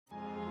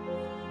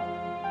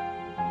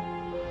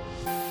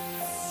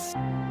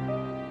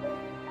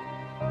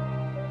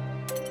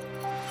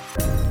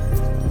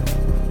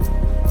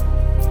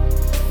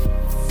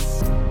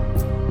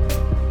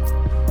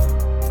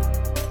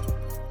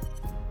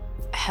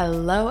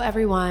Hello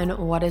everyone,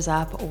 what is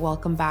up?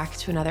 Welcome back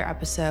to another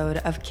episode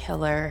of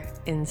Killer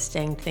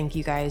Instinct. Thank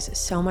you guys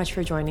so much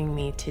for joining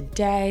me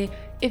today.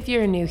 If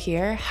you're new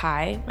here,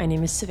 hi, my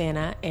name is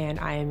Savannah and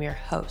I am your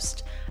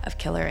host of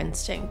Killer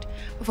Instinct.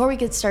 Before we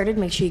get started,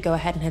 make sure you go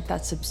ahead and hit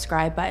that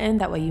subscribe button.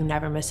 That way you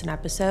never miss an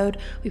episode.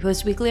 We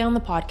post weekly on the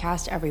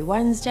podcast every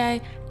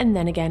Wednesday and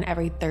then again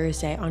every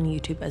Thursday on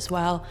YouTube as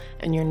well,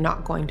 and you're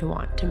not going to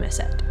want to miss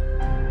it.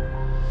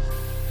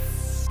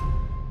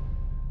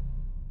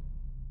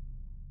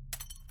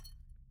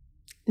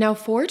 Now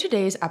for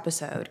today's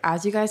episode,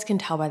 as you guys can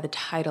tell by the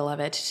title of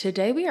it,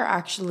 today we are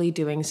actually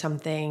doing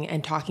something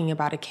and talking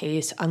about a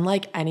case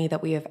unlike any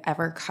that we have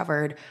ever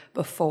covered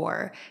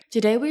before.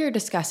 Today we are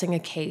discussing a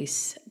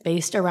case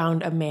based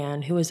around a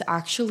man who is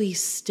actually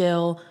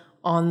still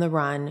on the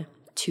run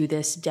to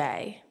this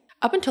day.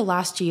 Up until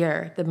last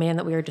year, the man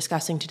that we are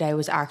discussing today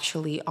was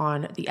actually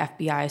on the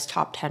FBI's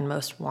top 10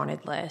 most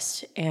wanted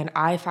list, and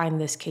I find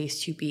this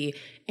case to be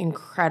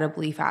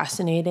incredibly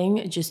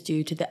fascinating just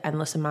due to the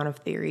endless amount of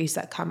theories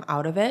that come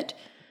out of it,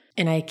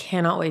 and I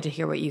cannot wait to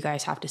hear what you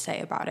guys have to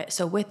say about it.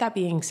 So with that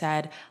being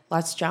said,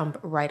 let's jump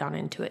right on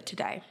into it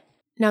today.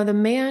 Now, the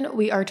man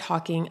we are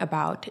talking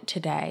about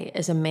today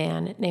is a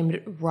man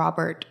named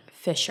Robert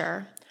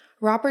Fisher.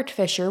 Robert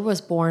Fisher was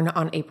born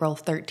on April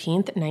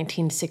 13th,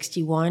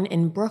 1961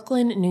 in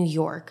Brooklyn, New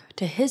York,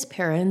 to his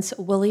parents,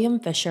 William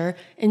Fisher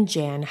and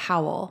Jan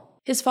Howell.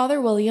 His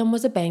father, William,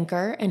 was a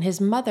banker, and his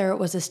mother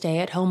was a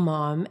stay-at-home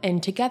mom,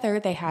 and together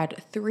they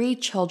had 3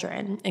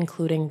 children,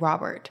 including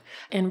Robert.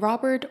 And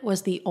Robert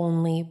was the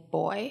only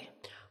boy.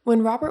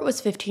 When Robert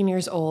was 15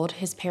 years old,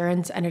 his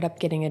parents ended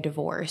up getting a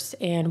divorce,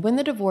 and when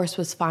the divorce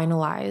was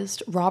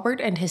finalized, Robert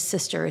and his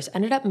sisters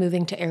ended up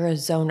moving to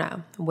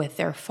Arizona with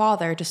their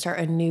father to start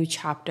a new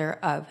chapter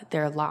of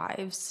their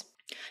lives.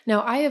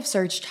 Now, I have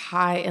searched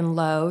high and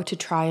low to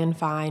try and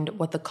find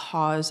what the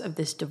cause of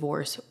this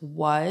divorce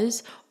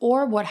was,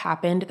 or what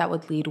happened that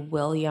would lead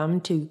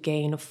William to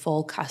gain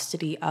full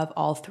custody of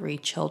all 3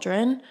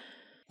 children.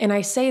 And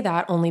I say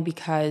that only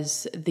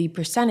because the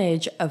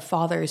percentage of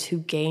fathers who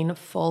gain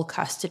full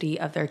custody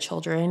of their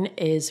children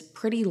is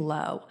pretty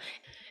low.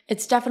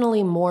 It's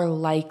definitely more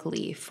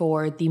likely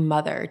for the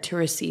mother to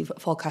receive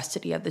full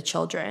custody of the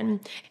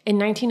children. In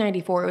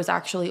 1994, it was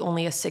actually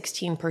only a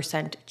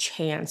 16%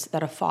 chance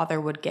that a father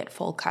would get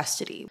full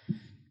custody.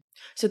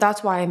 So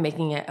that's why I'm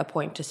making it a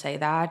point to say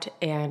that,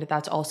 and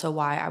that's also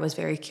why I was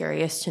very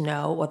curious to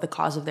know what the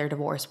cause of their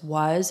divorce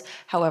was.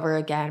 However,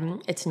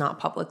 again, it's not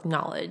public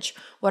knowledge.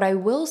 What I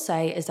will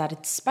say is that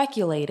it's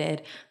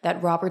speculated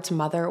that Robert's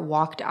mother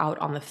walked out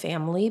on the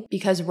family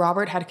because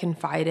Robert had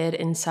confided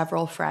in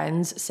several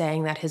friends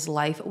saying that his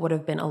life would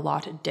have been a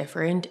lot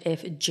different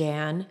if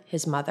Jan,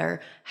 his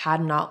mother,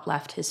 had not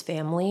left his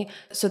family.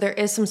 So there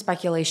is some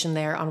speculation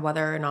there on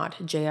whether or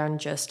not Jan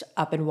just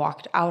up and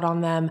walked out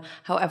on them.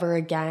 However,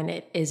 again,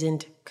 it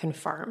isn't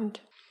confirmed.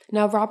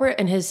 Now, Robert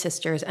and his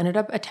sisters ended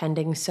up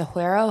attending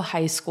Sahuaro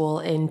High School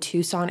in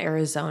Tucson,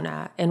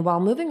 Arizona, and while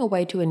moving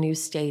away to a new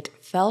state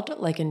felt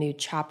like a new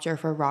chapter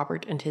for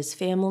Robert and his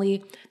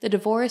family, the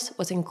divorce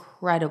was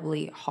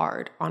incredibly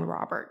hard on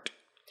Robert.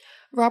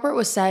 Robert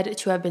was said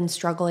to have been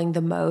struggling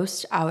the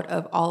most out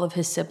of all of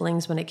his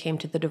siblings when it came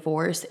to the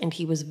divorce, and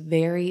he was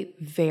very,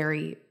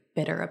 very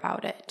bitter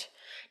about it.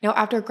 Now,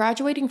 after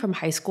graduating from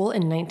high school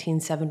in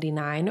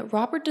 1979,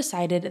 Robert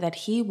decided that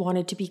he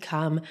wanted to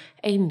become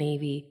a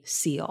Navy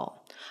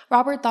SEAL.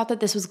 Robert thought that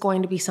this was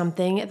going to be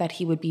something that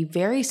he would be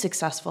very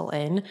successful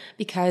in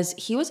because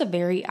he was a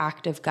very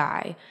active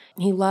guy.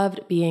 He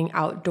loved being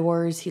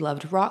outdoors, he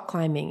loved rock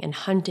climbing and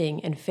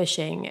hunting and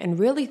fishing, and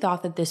really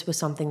thought that this was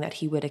something that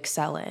he would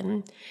excel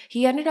in.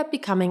 He ended up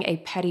becoming a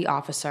petty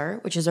officer,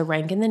 which is a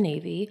rank in the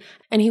Navy,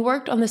 and he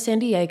worked on the San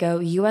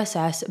Diego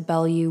USS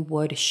Belleau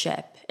Wood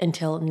ship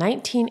until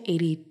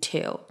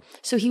 1982.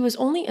 So he was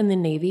only in the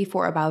Navy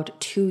for about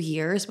 2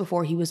 years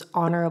before he was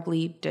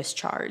honorably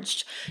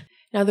discharged.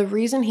 Now, the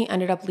reason he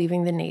ended up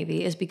leaving the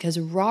Navy is because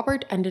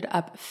Robert ended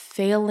up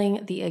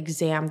failing the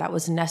exam that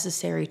was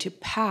necessary to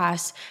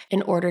pass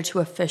in order to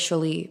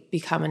officially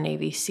become a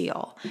Navy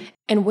SEAL.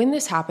 And when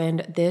this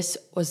happened, this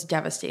was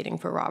devastating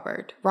for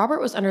Robert. Robert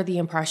was under the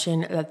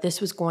impression that this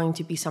was going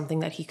to be something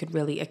that he could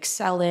really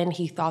excel in.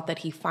 He thought that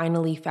he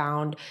finally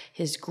found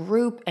his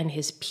group and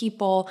his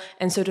people.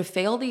 And so to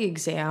fail the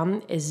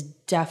exam is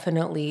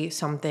definitely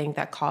something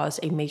that caused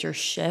a major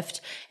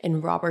shift in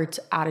Robert's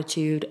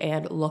attitude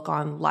and look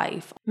on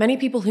life. Many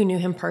people who knew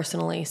him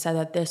personally said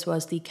that this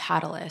was the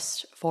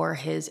catalyst for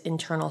his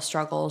internal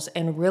struggles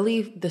and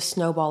really the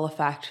snowball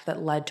effect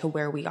that led to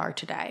where we are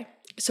today.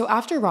 So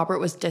after Robert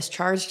was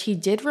discharged, he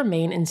did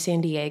remain in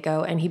San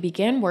Diego and he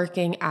began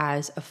working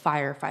as a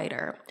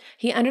firefighter.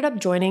 He ended up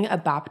joining a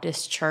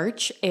Baptist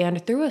church,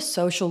 and through a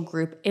social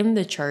group in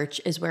the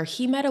church is where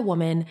he met a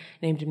woman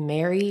named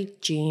Mary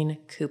Jean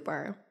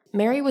Cooper.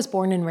 Mary was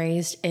born and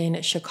raised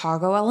in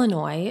Chicago,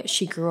 Illinois.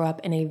 She grew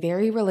up in a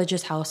very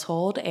religious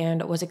household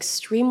and was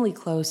extremely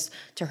close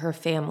to her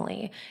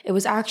family. It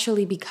was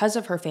actually because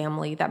of her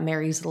family that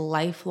Mary's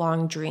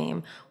lifelong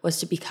dream was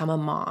to become a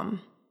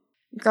mom.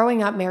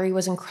 Growing up, Mary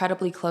was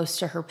incredibly close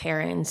to her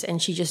parents,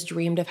 and she just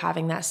dreamed of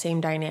having that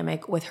same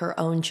dynamic with her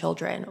own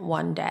children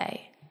one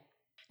day.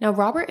 Now,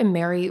 Robert and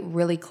Mary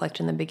really clicked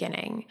in the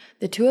beginning.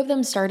 The two of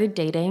them started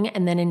dating,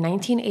 and then in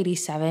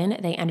 1987,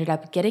 they ended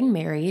up getting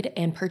married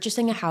and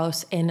purchasing a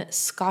house in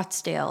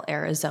Scottsdale,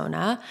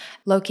 Arizona,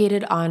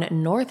 located on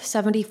North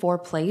 74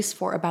 Place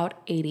for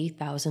about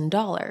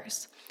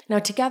 $80,000. Now,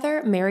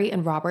 together, Mary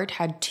and Robert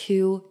had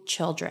 2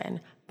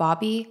 children,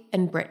 Bobby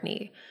and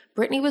Brittany.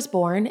 Brittany was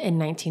born in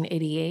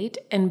 1988,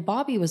 and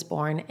Bobby was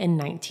born in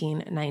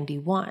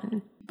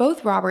 1991.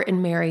 Both Robert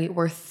and Mary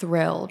were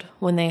thrilled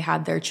when they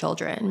had their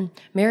children.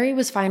 Mary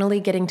was finally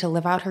getting to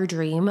live out her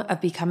dream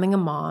of becoming a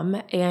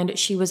mom, and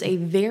she was a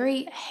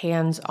very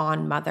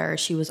hands-on mother.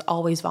 She was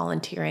always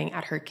volunteering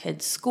at her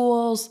kids'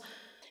 schools,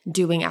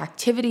 doing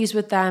activities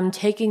with them,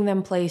 taking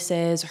them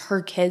places.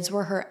 Her kids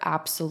were her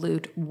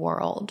absolute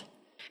world.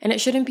 And it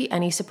shouldn't be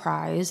any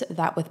surprise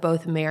that with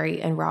both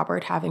Mary and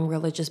Robert having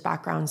religious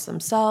backgrounds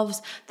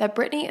themselves, that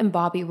Brittany and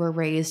Bobby were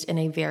raised in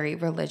a very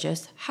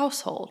religious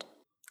household.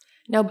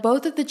 Now,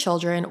 both of the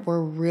children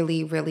were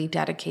really, really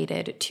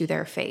dedicated to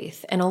their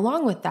faith. And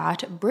along with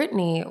that,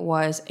 Brittany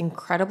was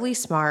incredibly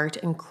smart,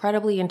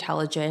 incredibly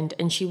intelligent,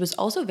 and she was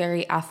also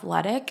very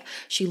athletic.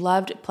 She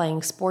loved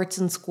playing sports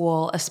in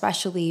school,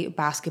 especially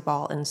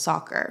basketball and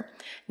soccer.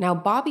 Now,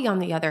 Bobby, on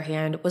the other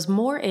hand, was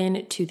more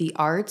into the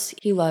arts.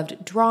 He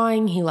loved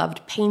drawing, he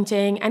loved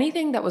painting,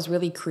 anything that was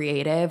really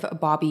creative,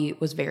 Bobby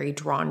was very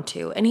drawn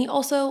to. And he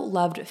also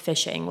loved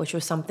fishing, which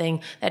was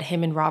something that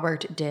him and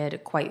Robert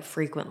did quite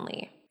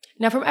frequently.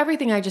 Now, from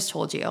everything I just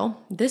told you,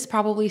 this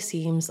probably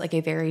seems like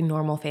a very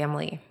normal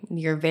family.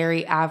 Your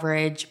very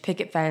average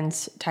picket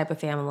fence type of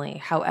family.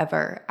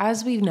 However,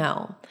 as we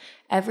know,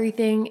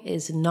 everything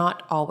is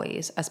not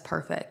always as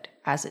perfect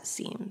as it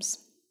seems.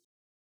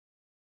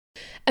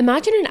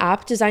 Imagine an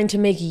app designed to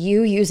make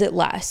you use it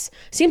less.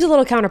 Seems a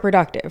little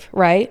counterproductive,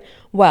 right?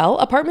 Well,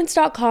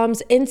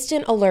 Apartments.com's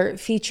Instant Alert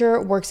feature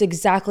works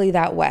exactly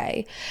that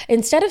way.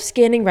 Instead of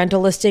scanning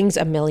rental listings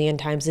a million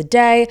times a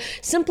day,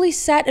 simply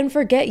set and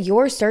forget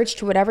your search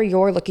to whatever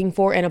you're looking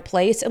for in a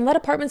place and let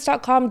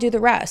Apartments.com do the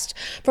rest.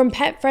 From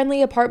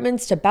pet-friendly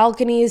apartments to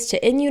balconies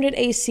to in-unit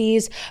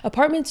ACs,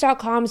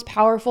 Apartments.com's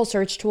powerful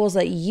search tools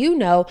let you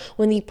know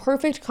when the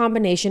perfect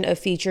combination of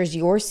features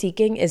you're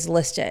seeking is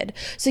listed.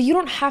 So you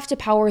don't have to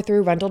power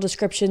through rental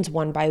descriptions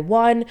one by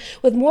one.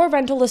 With more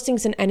rental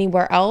listings than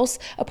anywhere else,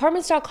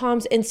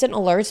 Apartments.com's instant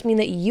alerts mean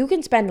that you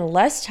can spend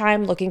less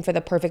time looking for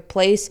the perfect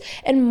place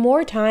and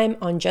more time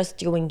on just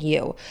doing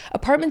you.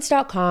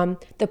 Apartments.com,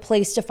 the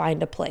place to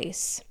find a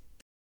place.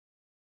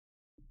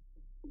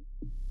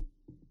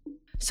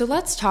 So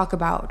let's talk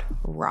about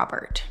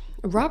Robert.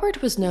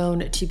 Robert was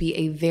known to be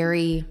a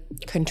very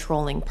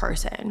controlling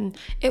person.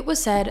 It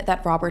was said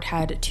that Robert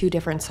had 2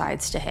 different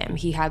sides to him.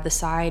 He had the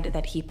side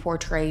that he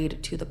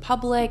portrayed to the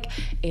public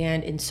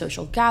and in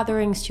social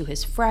gatherings to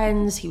his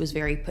friends. He was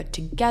very put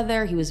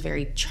together. He was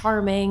very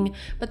charming.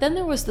 But then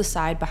there was the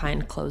side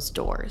behind closed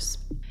doors.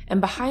 And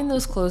behind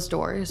those closed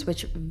doors,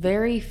 which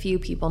very few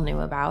people knew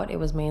about, it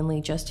was mainly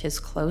just his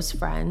close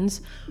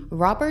friends,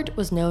 Robert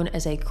was known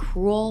as a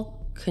cruel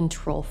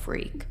control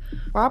freak.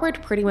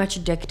 Robert pretty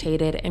much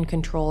dictated and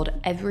controlled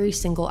every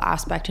single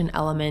aspect and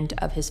element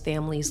of his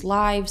family's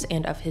lives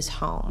and of his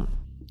home.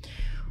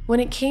 When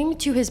it came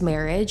to his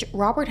marriage,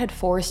 Robert had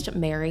forced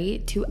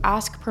Mary to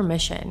ask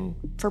permission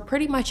for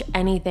pretty much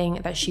anything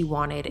that she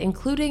wanted,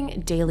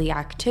 including daily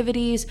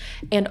activities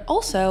and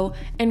also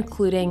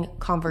including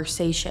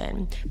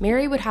conversation.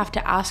 Mary would have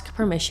to ask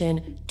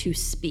permission to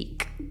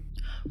speak.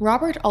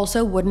 Robert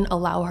also wouldn't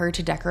allow her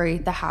to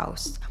decorate the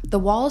house. The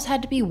walls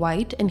had to be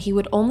white, and he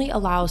would only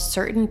allow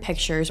certain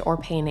pictures or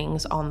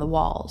paintings on the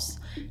walls.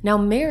 Now,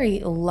 Mary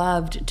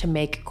loved to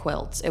make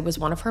quilts. It was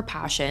one of her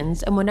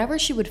passions, and whenever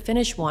she would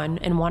finish one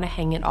and want to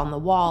hang it on the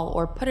wall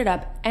or put it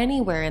up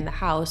anywhere in the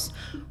house,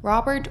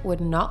 Robert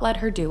would not let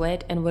her do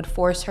it and would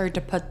force her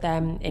to put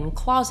them in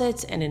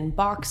closets and in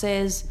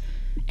boxes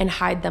and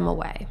hide them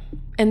away.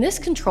 And this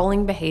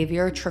controlling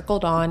behavior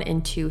trickled on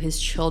into his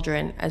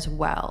children as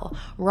well.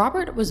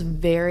 Robert was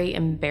very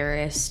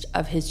embarrassed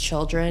of his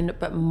children,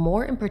 but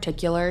more in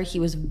particular, he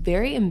was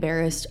very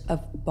embarrassed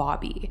of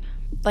Bobby.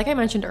 Like I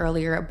mentioned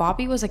earlier,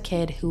 Bobby was a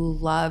kid who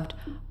loved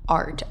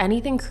art.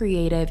 Anything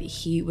creative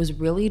he was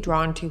really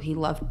drawn to. He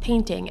loved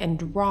painting and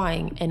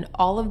drawing and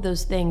all of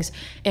those things.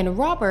 And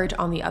Robert,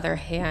 on the other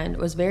hand,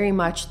 was very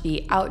much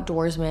the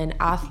outdoorsman,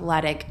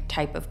 athletic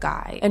type of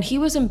guy. And he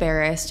was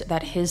embarrassed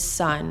that his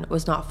son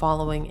was not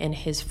following in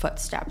his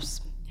footsteps.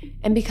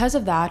 And because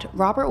of that,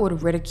 Robert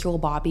would ridicule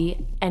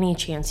Bobby any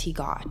chance he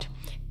got.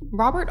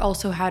 Robert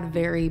also had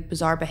very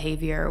bizarre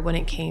behavior when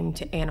it came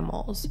to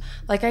animals.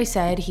 Like I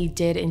said, he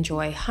did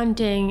enjoy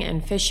hunting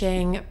and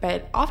fishing,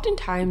 but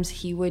oftentimes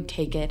he would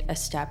take it a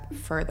step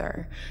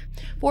further.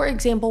 For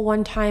example,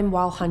 one time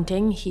while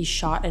hunting, he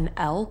shot an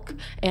elk,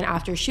 and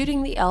after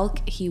shooting the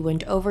elk, he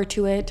went over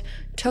to it,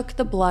 took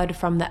the blood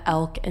from the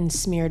elk, and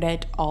smeared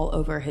it all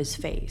over his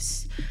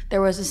face.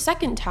 There was a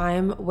second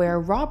time where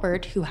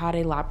Robert, who had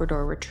a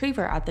Labrador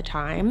Retriever at the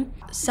time,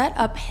 set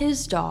up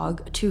his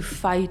dog to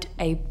fight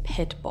a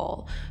pit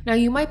bull. Now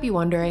you might be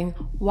wondering,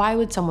 why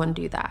would someone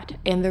do that?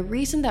 And the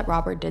reason that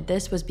Robert did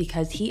this was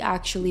because he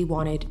actually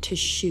wanted to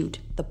shoot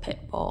the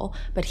pit bull,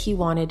 but he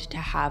wanted to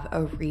have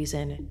a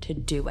reason to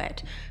do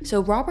it.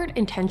 So Robert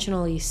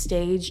intentionally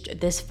staged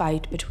this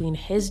fight between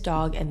his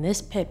dog and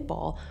this pit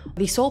bull,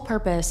 the sole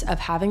purpose of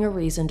having a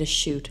reason to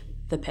shoot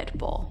the pit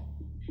bull.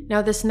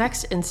 Now, this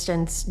next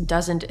instance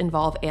doesn't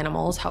involve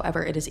animals,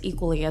 however, it is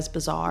equally as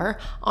bizarre.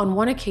 On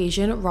one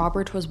occasion,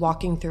 Robert was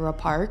walking through a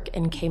park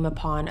and came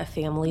upon a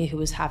family who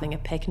was having a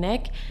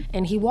picnic,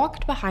 and he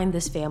walked behind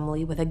this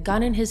family with a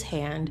gun in his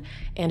hand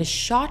and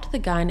shot the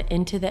gun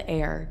into the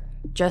air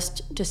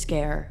just to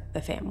scare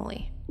the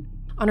family.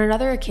 On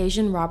another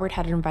occasion, Robert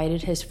had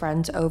invited his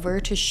friends over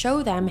to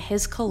show them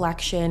his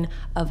collection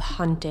of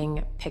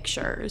hunting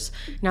pictures.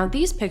 Now,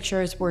 these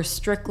pictures were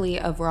strictly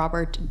of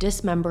Robert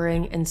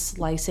dismembering and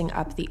slicing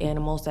up the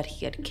animals that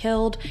he had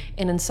killed,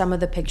 and in some of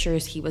the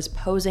pictures, he was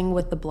posing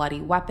with the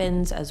bloody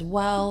weapons as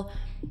well.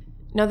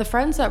 Now, the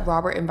friends that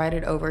Robert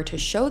invited over to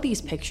show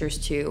these pictures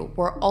to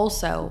were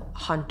also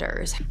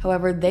hunters.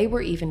 However, they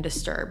were even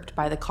disturbed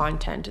by the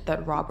content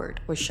that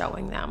Robert was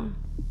showing them.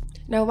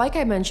 Now, like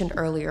I mentioned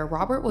earlier,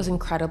 Robert was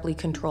incredibly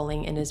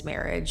controlling in his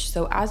marriage.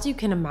 So as you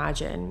can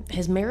imagine,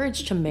 his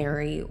marriage to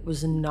Mary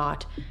was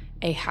not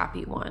a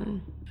happy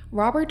one.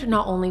 Robert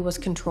not only was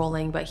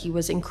controlling, but he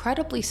was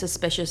incredibly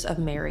suspicious of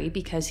Mary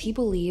because he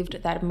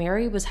believed that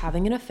Mary was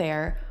having an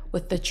affair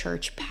with the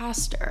church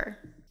pastor.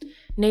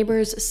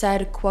 Neighbors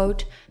said,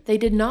 quote, "They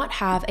did not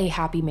have a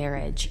happy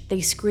marriage.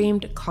 They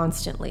screamed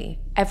constantly.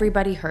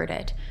 Everybody heard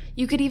it.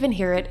 You could even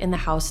hear it in the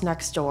house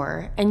next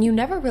door, and you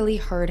never really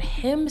heard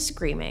him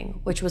screaming,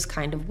 which was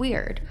kind of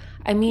weird.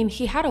 I mean,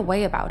 he had a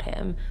way about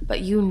him, but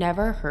you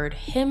never heard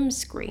him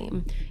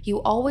scream. You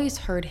always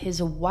heard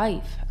his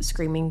wife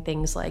screaming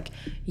things like,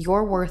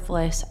 'You're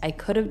worthless. I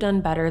could have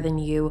done better than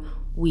you.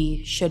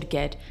 We should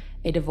get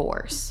a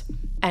divorce.'"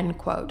 End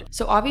quote.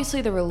 So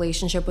obviously the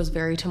relationship was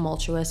very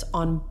tumultuous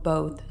on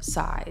both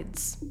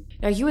sides.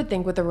 Now, you would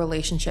think with the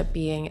relationship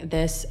being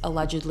this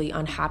allegedly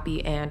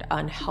unhappy and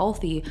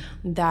unhealthy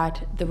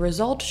that the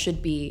result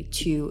should be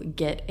to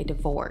get a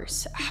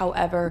divorce.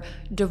 However,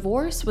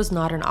 divorce was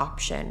not an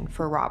option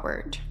for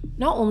Robert.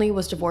 Not only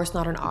was divorce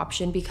not an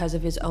option because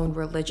of his own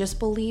religious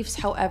beliefs,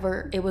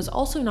 however, it was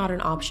also not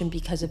an option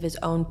because of his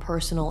own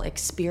personal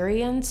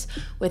experience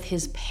with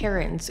his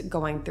parents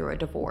going through a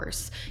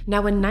divorce.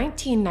 Now, in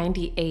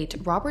 1998,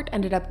 Robert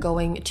ended up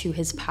going to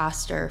his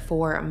pastor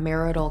for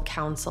marital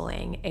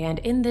counseling, and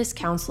in this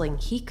counseling,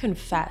 he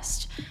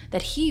confessed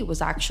that he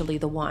was actually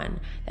the one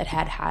that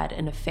had had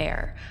an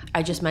affair.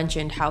 I just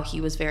mentioned how he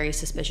was very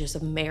suspicious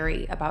of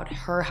Mary about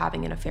her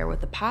having an affair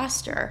with the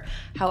pastor.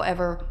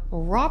 However,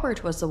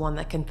 Robert was the one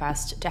that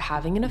confessed to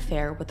having an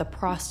affair with a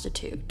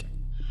prostitute.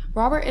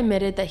 Robert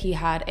admitted that he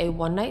had a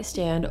one-night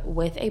stand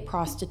with a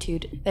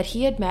prostitute that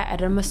he had met at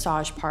a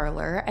massage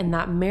parlor, and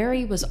that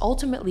Mary was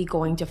ultimately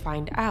going to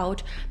find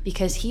out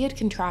because he had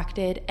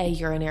contracted a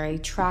urinary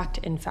tract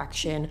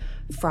infection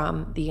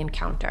from the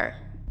encounter.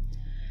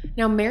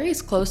 Now,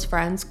 Mary's close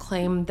friends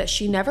claim that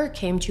she never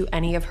came to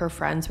any of her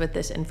friends with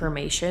this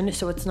information,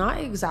 so it's not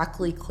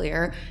exactly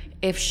clear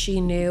if she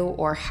knew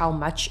or how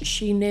much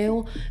she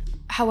knew.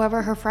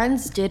 However, her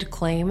friends did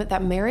claim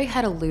that Mary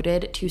had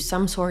alluded to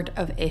some sort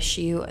of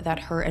issue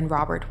that her and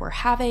Robert were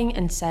having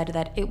and said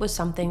that it was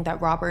something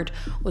that Robert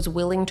was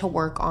willing to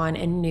work on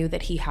and knew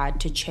that he had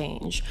to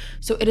change.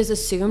 So it is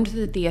assumed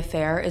that the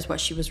affair is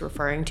what she was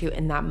referring to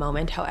in that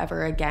moment.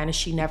 However, again,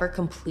 she never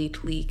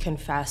completely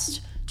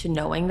confessed to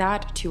knowing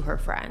that to her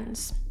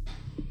friends.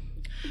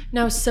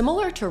 Now,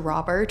 similar to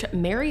Robert,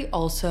 Mary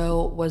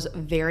also was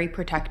very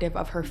protective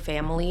of her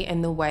family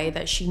in the way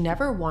that she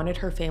never wanted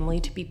her family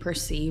to be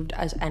perceived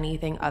as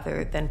anything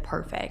other than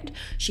perfect.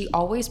 She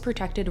always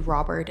protected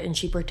Robert, and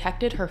she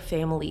protected her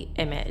family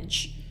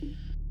image.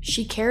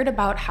 She cared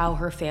about how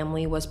her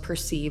family was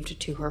perceived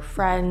to her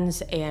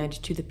friends and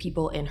to the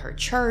people in her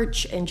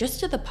church and just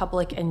to the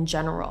public in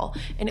general.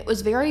 And it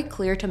was very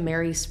clear to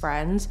Mary's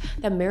friends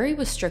that Mary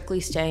was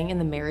strictly staying in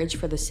the marriage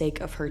for the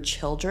sake of her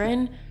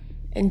children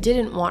and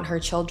didn't want her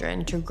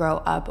children to grow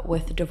up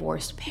with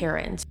divorced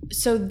parents.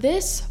 So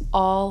this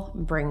all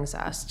brings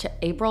us to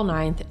April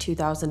 9th,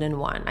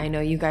 2001. I know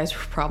you guys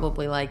were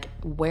probably like,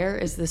 where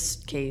is this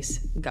case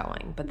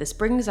going? But this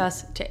brings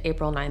us to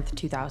April 9th,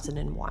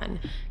 2001.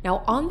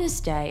 Now, on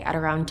this day at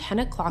around 10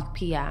 o'clock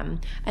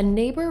p.m., a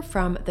neighbor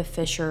from the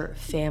Fisher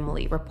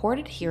family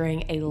reported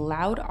hearing a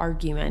loud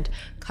argument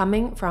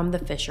coming from the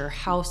Fisher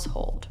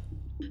household.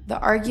 The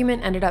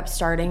argument ended up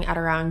starting at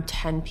around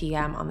 10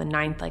 p.m. on the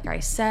 9th, like I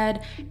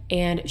said,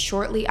 and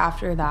shortly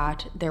after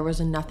that, there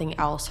was nothing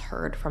else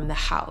heard from the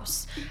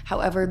house.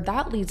 However,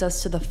 that leads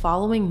us to the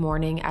following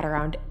morning at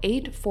around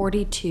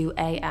 8:42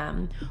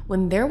 a.m.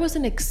 when there was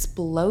an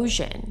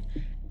explosion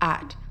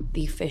at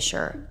the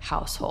Fisher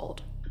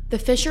household. The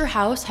Fisher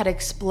house had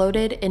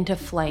exploded into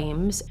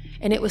flames,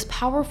 and it was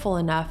powerful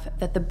enough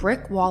that the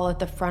brick wall at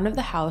the front of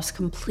the house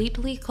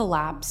completely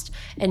collapsed,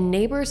 and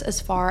neighbors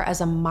as far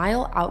as a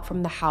mile out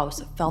from the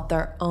house felt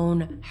their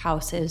own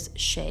houses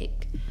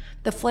shake.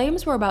 The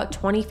flames were about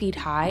 20 feet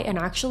high and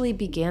actually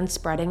began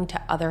spreading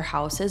to other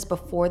houses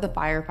before the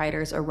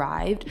firefighters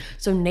arrived,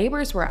 so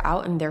neighbors were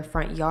out in their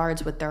front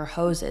yards with their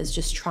hoses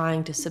just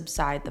trying to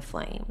subside the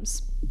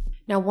flames.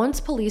 Now, once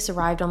police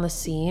arrived on the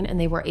scene and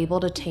they were able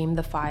to tame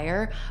the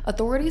fire,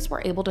 authorities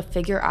were able to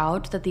figure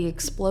out that the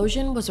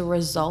explosion was a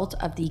result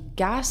of the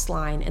gas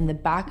line in the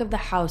back of the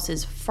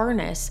house's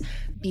furnace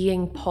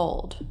being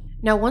pulled.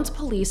 Now, once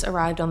police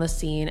arrived on the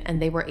scene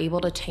and they were able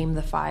to tame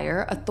the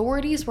fire,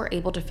 authorities were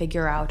able to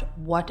figure out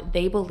what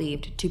they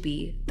believed to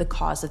be the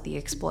cause of the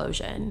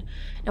explosion.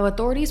 Now,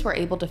 authorities were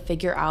able to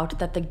figure out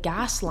that the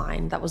gas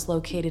line that was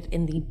located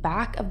in the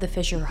back of the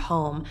Fisher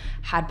home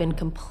had been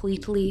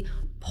completely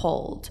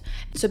pulled.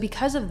 So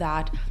because of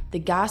that, the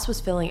gas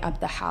was filling up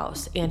the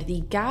house, and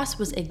the gas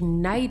was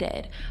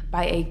ignited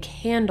by a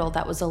candle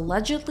that was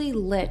allegedly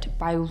lit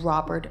by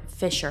Robert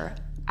Fisher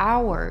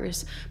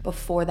hours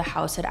before the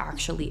house had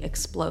actually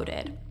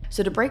exploded.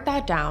 So to break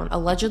that down,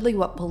 allegedly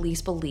what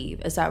police believe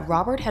is that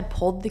Robert had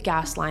pulled the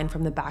gas line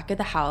from the back of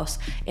the house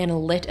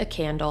and lit a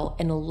candle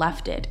and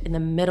left it in the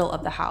middle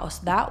of the house.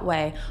 That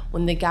way,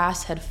 when the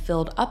gas had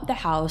filled up the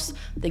house,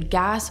 the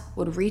gas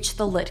would reach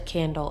the lit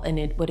candle and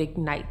it would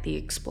ignite the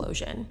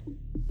explosion.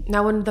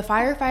 Now, when the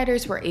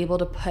firefighters were able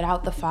to put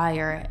out the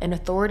fire and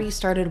authorities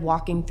started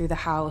walking through the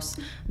house,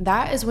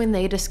 that is when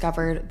they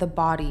discovered the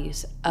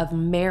bodies of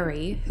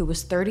Mary, who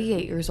was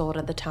 38 years old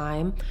at the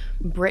time,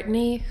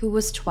 Brittany, who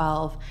was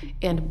 12,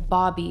 and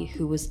Bobby,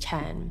 who was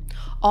 10.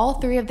 All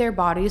three of their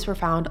bodies were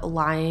found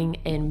lying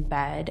in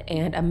bed,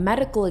 and a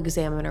medical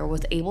examiner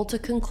was able to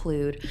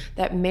conclude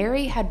that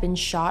Mary had been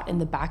shot in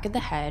the back of the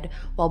head,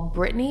 while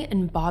Brittany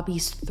and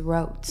Bobby's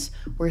throats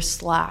were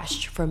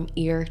slashed from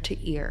ear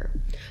to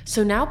ear.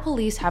 So now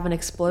police have an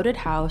exploded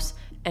house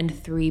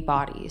and 3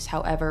 bodies.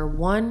 However,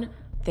 one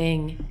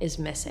thing is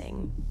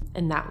missing,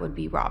 and that would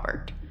be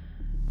Robert.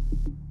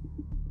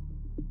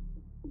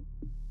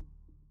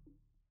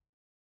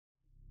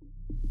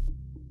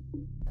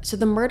 So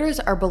the murders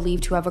are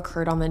believed to have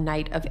occurred on the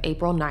night of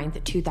April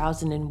 9th,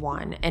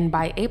 2001, and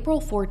by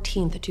April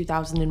 14th,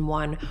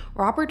 2001,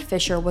 Robert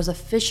Fisher was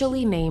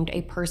officially named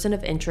a person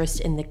of interest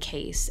in the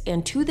case,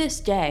 and to this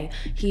day,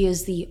 he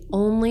is the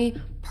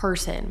only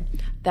person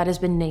that has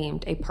been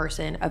named a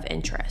person of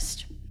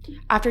interest.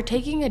 After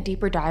taking a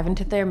deeper dive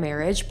into their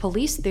marriage,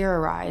 police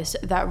theorized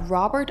that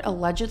Robert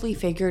allegedly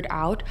figured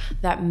out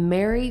that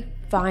Mary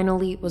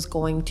finally was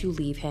going to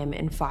leave him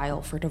and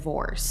file for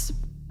divorce.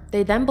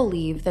 They then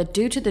believe that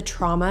due to the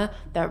trauma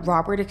that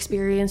Robert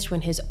experienced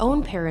when his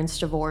own parents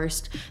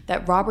divorced,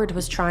 that Robert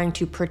was trying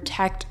to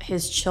protect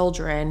his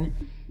children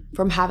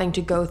from having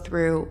to go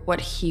through what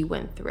he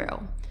went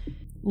through.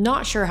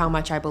 Not sure how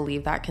much I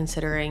believe that,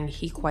 considering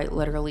he quite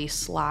literally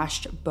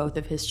slashed both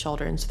of his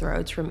children's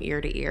throats from ear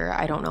to ear.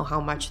 I don't know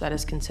how much that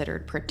is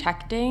considered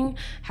protecting.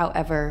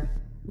 However,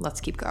 let's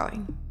keep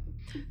going.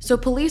 So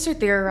police are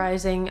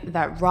theorizing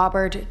that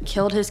Robert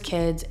killed his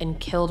kids and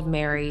killed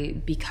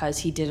Mary because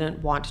he didn't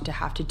want to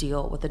have to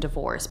deal with a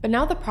divorce. But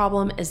now the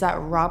problem is that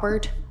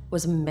Robert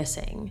was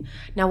missing.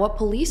 Now, what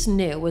police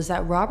knew was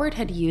that Robert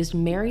had used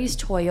Mary's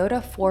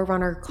Toyota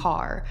 4Runner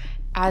car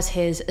as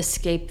his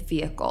escape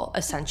vehicle,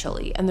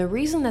 essentially. And the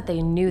reason that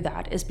they knew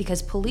that is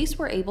because police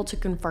were able to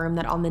confirm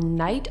that on the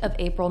night of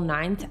April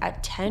 9th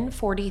at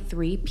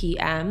 10:43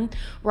 p.m.,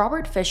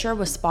 Robert Fisher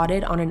was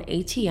spotted on an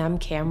ATM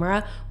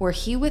camera where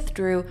he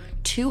withdrew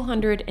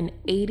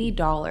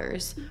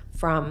 $280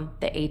 from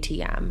the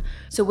ATM.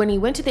 So when he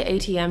went to the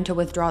ATM to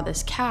withdraw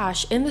this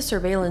cash, in the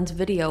surveillance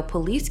video,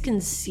 police can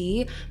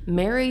see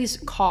Mary's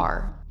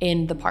car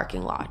in the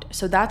parking lot.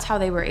 So that's how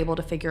they were able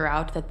to figure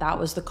out that that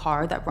was the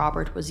car that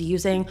Robert was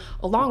using,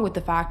 along with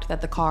the fact that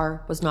the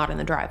car was not in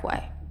the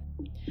driveway.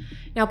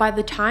 Now, by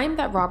the time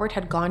that Robert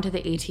had gone to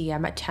the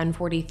ATM at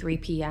 10:43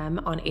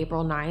 p.m. on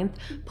April 9th,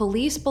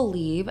 police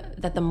believe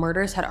that the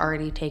murders had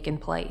already taken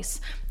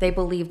place. They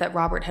believe that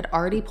Robert had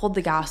already pulled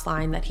the gas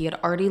line, that he had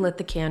already lit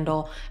the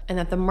candle, and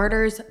that the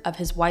murders of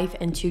his wife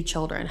and 2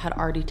 children had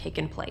already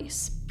taken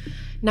place.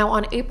 Now,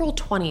 on April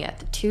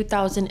 20th,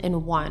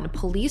 2001,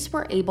 police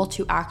were able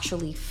to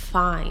actually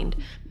find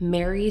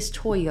Mary's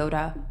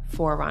Toyota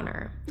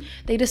 4Runner.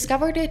 They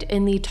discovered it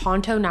in the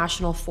Tonto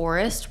National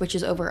Forest, which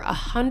is over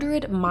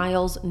 100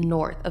 miles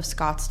north of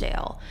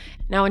Scottsdale.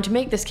 Now, and to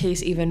make this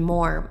case even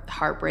more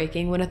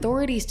heartbreaking, when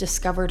authorities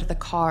discovered the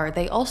car,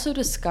 they also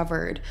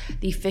discovered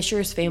the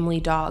Fisher's family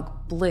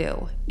dog,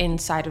 Blue,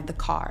 inside of the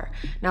car.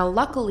 Now,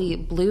 luckily,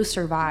 Blue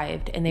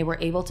survived, and they were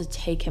able to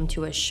take him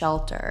to a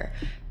shelter.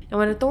 Now,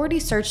 when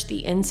authorities searched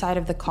the inside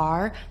of the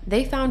car,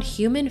 they found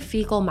human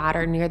fecal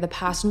matter near the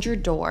passenger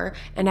door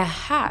and a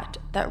hat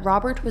that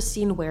Robert was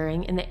seen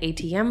wearing in the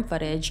ATM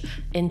footage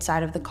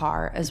inside of the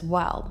car as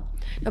well.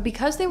 Now,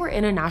 because they were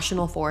in a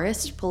national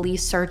forest,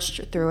 police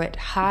searched through it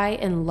high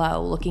and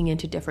low, looking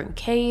into different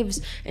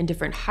caves and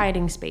different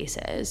hiding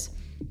spaces.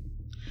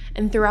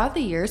 And throughout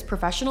the years,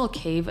 professional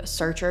cave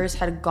searchers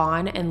had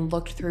gone and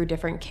looked through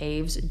different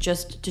caves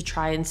just to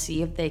try and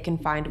see if they can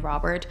find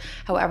Robert.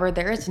 However,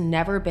 there has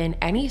never been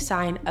any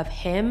sign of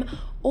him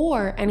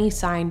or any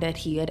sign that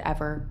he had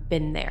ever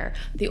been there.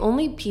 The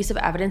only piece of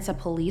evidence that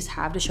police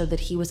have to show that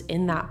he was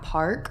in that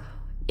park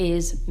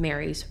is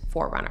Mary's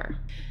 4Runner.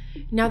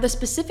 Now, the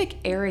specific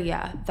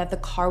area that the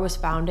car was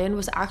found in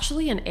was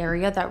actually an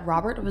area that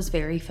Robert was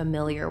very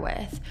familiar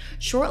with.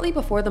 Shortly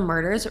before the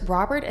murders,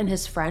 Robert and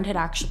his friend had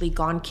actually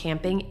gone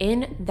camping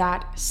in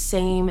that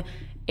same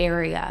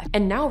area.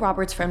 And now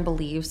Robert's friend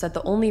believes that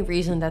the only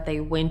reason that they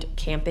went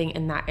camping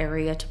in that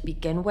area to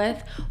begin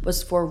with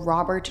was for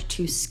Robert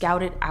to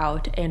scout it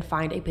out and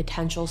find a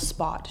potential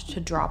spot to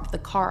drop the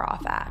car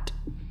off at.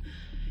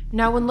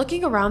 Now, when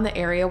looking around the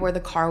area where the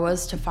car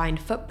was to find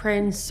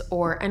footprints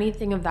or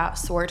anything of that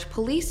sort,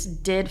 police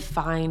did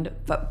find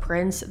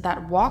footprints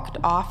that walked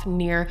off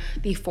near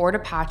the Fort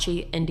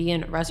Apache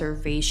Indian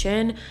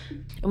Reservation.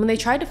 And when they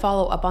tried to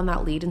follow up on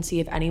that lead and see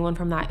if anyone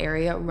from that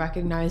area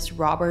recognized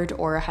Robert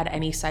or had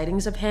any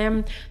sightings of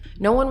him,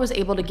 no one was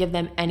able to give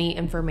them any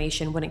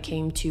information when it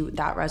came to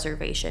that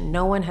reservation.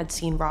 No one had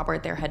seen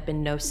Robert. There had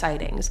been no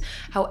sightings.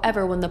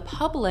 However, when the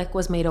public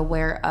was made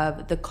aware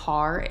of the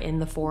car in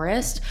the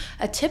forest,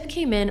 a tip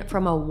came in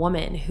from a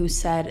woman who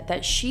said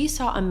that she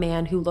saw a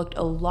man who looked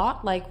a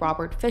lot like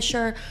Robert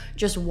Fisher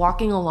just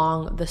walking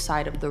along the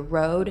side of the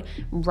road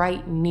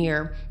right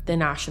near the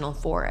national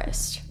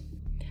forest.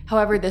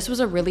 However, this was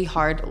a really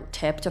hard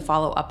tip to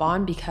follow up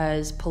on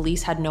because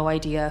police had no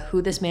idea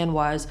who this man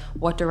was,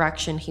 what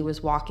direction he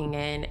was walking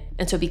in,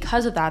 and so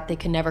because of that, they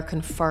could never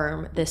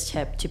confirm this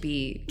tip to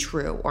be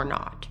true or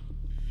not.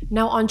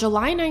 Now, on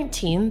July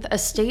 19th, a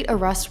state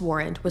arrest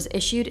warrant was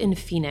issued in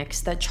Phoenix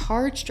that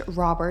charged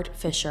Robert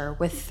Fisher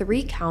with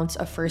 3 counts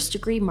of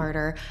first-degree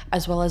murder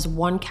as well as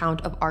 1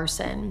 count of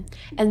arson.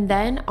 And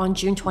then on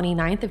June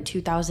 29th of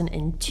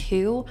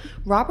 2002,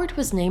 Robert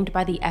was named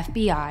by the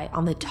FBI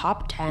on the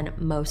top 10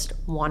 most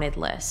wanted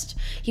list.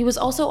 He was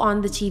also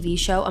on the TV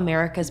show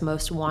America's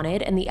Most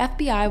Wanted, and the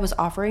FBI was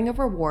offering a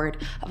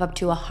reward of up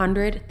to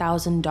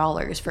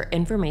 $100,000 for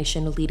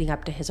information leading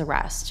up to his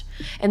arrest.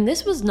 And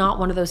this was not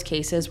one of those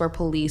cases where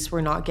police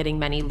were not getting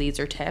many leads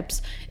or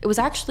tips. It was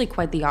actually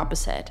quite the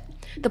opposite.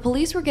 The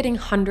police were getting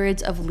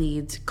hundreds of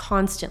leads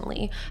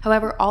constantly.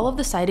 However, all of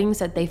the sightings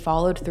that they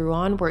followed through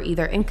on were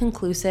either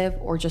inconclusive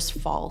or just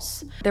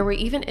false. There were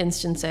even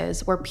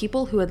instances where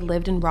people who had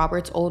lived in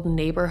Robert's old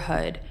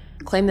neighborhood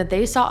claimed that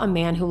they saw a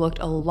man who looked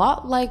a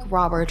lot like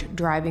Robert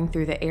driving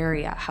through the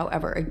area.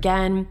 However,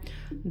 again,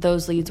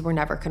 those leads were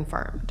never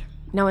confirmed.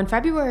 Now, in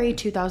February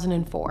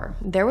 2004,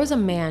 there was a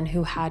man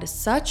who had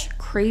such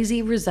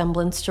crazy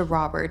resemblance to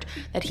Robert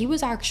that he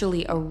was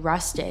actually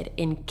arrested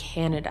in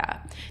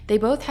Canada. They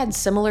both had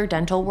similar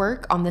dental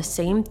work on the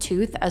same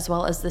tooth as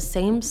well as the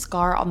same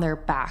scar on their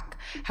back.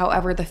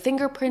 However, the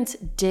fingerprints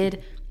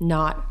did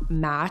not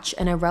match,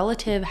 and a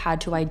relative had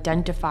to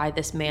identify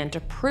this man to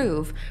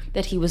prove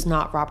that he was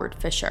not Robert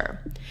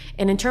Fisher.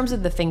 And in terms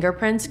of the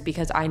fingerprints,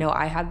 because I know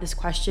I had this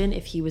question,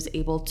 if he was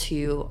able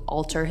to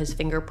alter his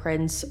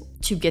fingerprints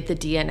to get the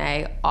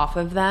DNA off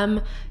of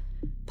them,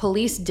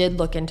 police did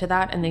look into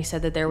that, and they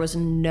said that there was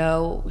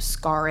no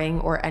scarring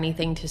or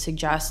anything to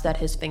suggest that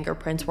his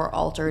fingerprints were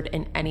altered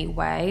in any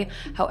way.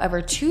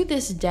 However, to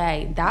this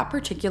day, that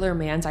particular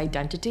man's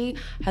identity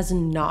has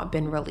not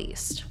been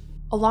released.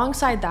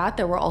 Alongside that,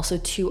 there were also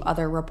 2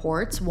 other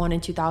reports, one in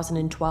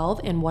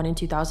 2012 and one in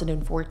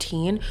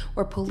 2014,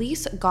 where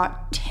police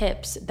got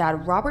tips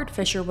that Robert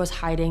Fisher was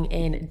hiding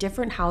in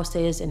different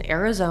houses in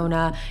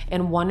Arizona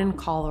and one in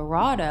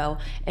Colorado,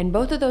 and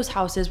both of those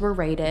houses were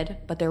raided,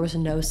 but there was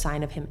no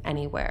sign of him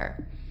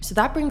anywhere. So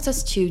that brings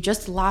us to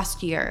just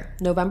last year,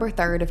 November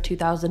 3rd of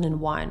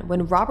 2001,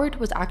 when Robert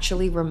was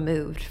actually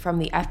removed from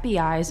the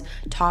FBI's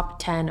top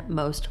 10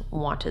 most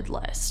wanted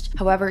list.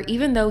 However,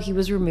 even though he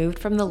was removed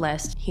from the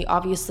list, he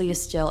obviously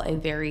is still a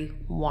very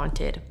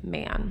wanted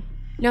man.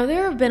 Now,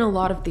 there have been a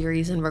lot of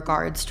theories in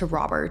regards to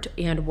Robert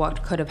and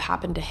what could have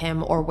happened to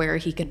him or where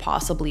he could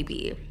possibly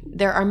be.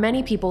 There are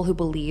many people who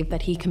believe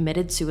that he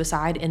committed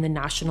suicide in the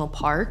national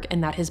park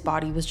and that his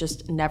body was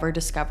just never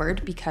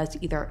discovered because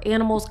either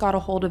animals got a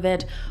hold of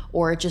it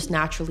or it just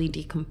naturally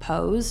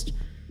decomposed.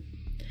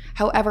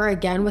 However,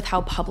 again, with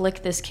how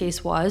public this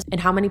case was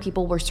and how many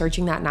people were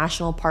searching that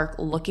national park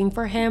looking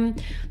for him,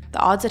 the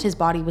odds that his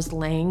body was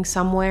laying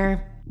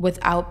somewhere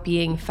without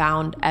being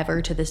found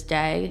ever to this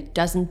day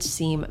doesn't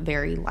seem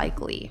very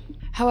likely.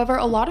 However,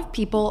 a lot of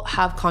people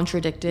have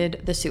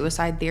contradicted the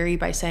suicide theory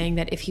by saying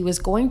that if he was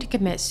going to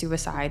commit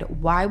suicide,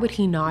 why would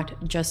he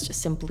not just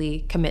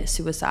simply commit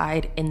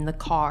suicide in the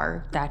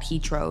car that he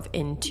drove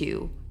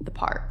into the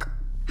park?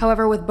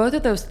 However, with both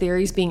of those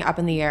theories being up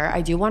in the air,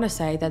 I do want to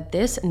say that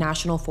this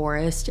national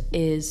forest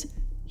is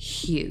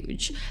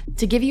huge.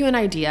 To give you an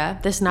idea,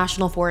 this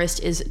national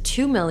forest is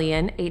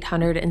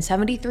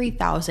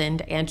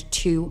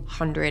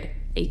 2,873,200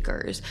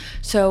 acres.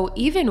 So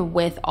even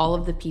with all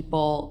of the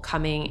people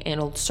coming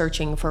and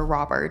searching for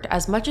Robert,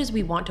 as much as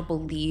we want to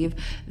believe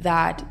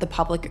that the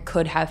public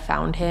could have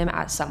found him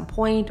at some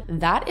point,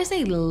 that is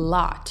a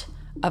lot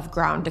of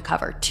ground to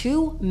cover.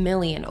 2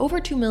 million, over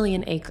 2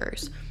 million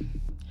acres.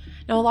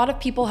 Now, a lot of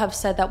people have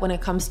said that when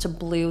it comes to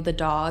Blue the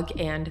dog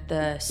and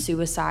the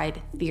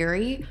suicide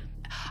theory,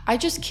 I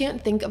just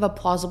can't think of a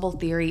plausible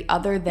theory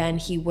other than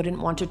he wouldn't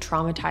want to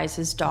traumatize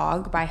his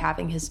dog by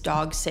having his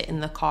dog sit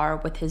in the car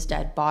with his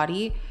dead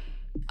body.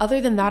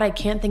 Other than that, I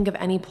can't think of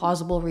any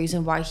plausible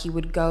reason why he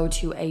would go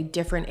to a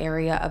different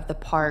area of the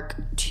park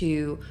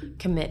to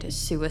commit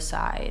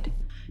suicide.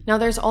 Now,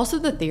 there's also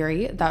the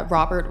theory that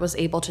Robert was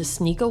able to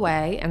sneak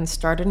away and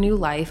start a new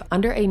life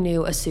under a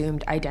new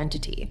assumed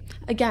identity.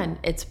 Again,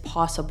 it's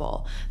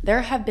possible.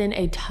 There have been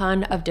a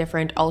ton of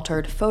different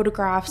altered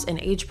photographs and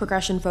age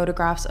progression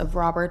photographs of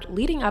Robert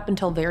leading up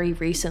until very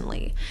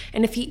recently.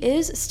 And if he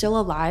is still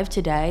alive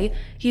today,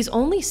 he's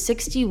only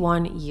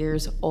 61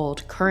 years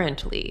old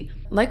currently.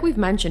 Like we've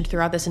mentioned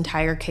throughout this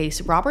entire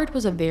case, Robert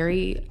was a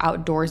very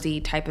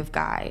outdoorsy type of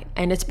guy,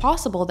 and it's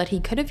possible that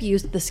he could have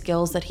used the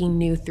skills that he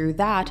knew through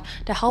that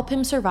to help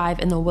him survive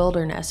in the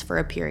wilderness for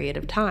a period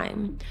of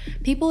time.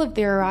 People have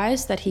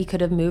theorized that he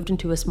could have moved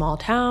into a small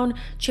town,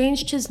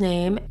 changed his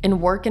name,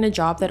 and work in a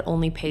job that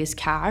only pays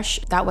cash.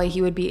 That way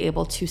he would be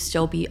able to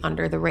still be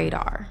under the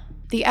radar.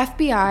 The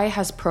FBI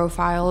has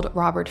profiled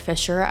Robert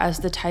Fisher as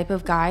the type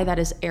of guy that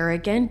is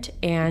arrogant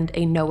and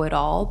a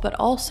know-it-all, but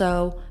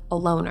also a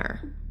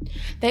loner.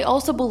 They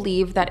also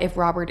believe that if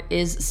Robert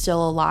is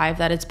still alive,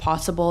 that it's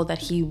possible that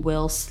he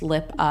will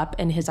slip up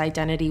and his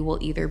identity will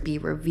either be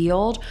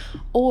revealed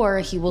or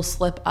he will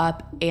slip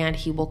up and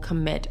he will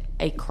commit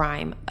a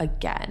crime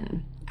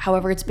again.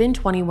 However, it's been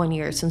 21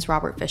 years since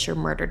Robert Fisher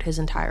murdered his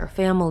entire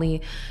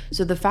family,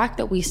 so the fact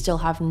that we still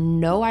have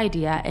no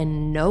idea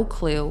and no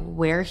clue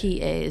where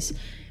he is,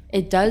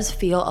 it does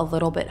feel a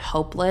little bit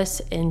hopeless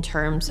in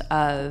terms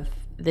of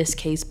this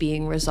case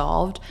being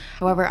resolved.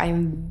 However,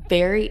 I'm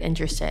very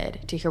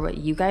interested to hear what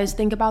you guys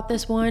think about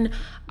this one.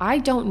 I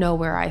don't know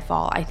where I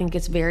fall. I think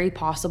it's very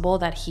possible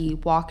that he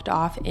walked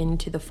off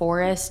into the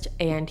forest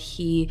and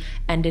he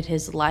ended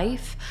his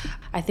life.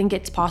 I think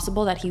it's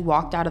possible that he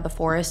walked out of the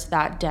forest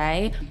that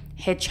day,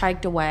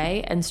 hitchhiked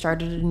away, and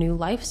started a new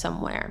life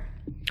somewhere.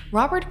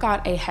 Robert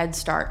got a head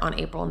start on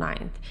April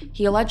 9th.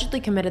 He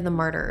allegedly committed the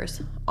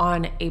murders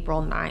on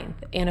April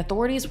 9th, and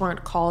authorities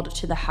weren't called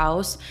to the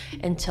house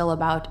until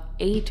about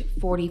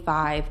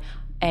 8:45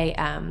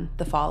 a.m.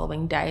 the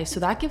following day. So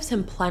that gives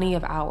him plenty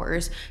of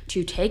hours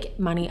to take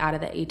money out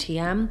of the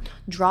ATM,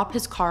 drop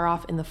his car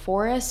off in the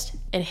forest,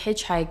 and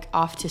hitchhike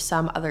off to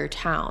some other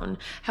town.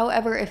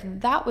 However, if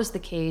that was the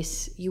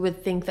case, you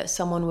would think that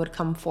someone would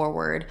come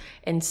forward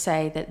and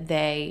say that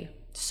they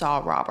saw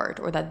Robert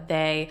or that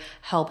they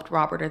helped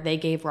Robert or they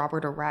gave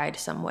Robert a ride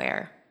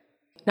somewhere.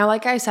 Now,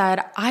 like I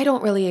said, I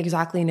don't really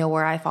exactly know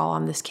where I fall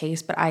on this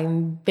case, but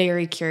I'm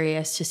very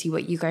curious to see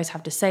what you guys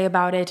have to say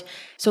about it.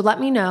 So let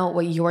me know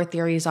what your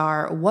theories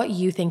are, what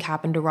you think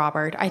happened to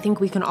Robert. I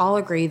think we can all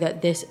agree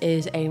that this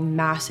is a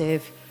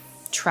massive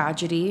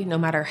tragedy, no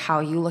matter how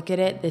you look at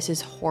it. This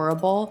is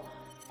horrible.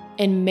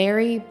 And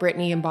Mary,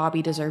 Brittany, and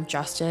Bobby deserve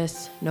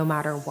justice no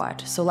matter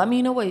what. So let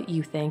me know what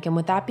you think. And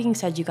with that being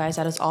said, you guys,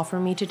 that is all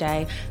from me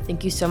today.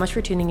 Thank you so much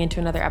for tuning into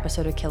another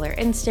episode of Killer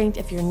Instinct.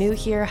 If you're new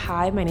here,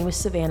 hi, my name is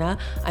Savannah.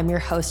 I'm your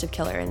host of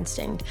Killer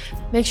Instinct.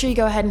 Make sure you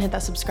go ahead and hit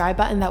that subscribe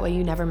button. That way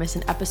you never miss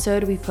an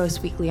episode. We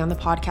post weekly on the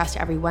podcast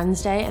every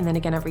Wednesday and then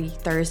again every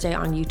Thursday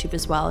on YouTube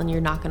as well. And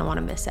you're not going to want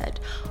to miss it.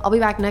 I'll be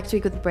back next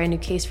week with a brand new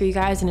case for you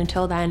guys. And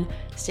until then,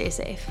 stay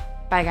safe.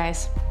 Bye,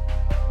 guys.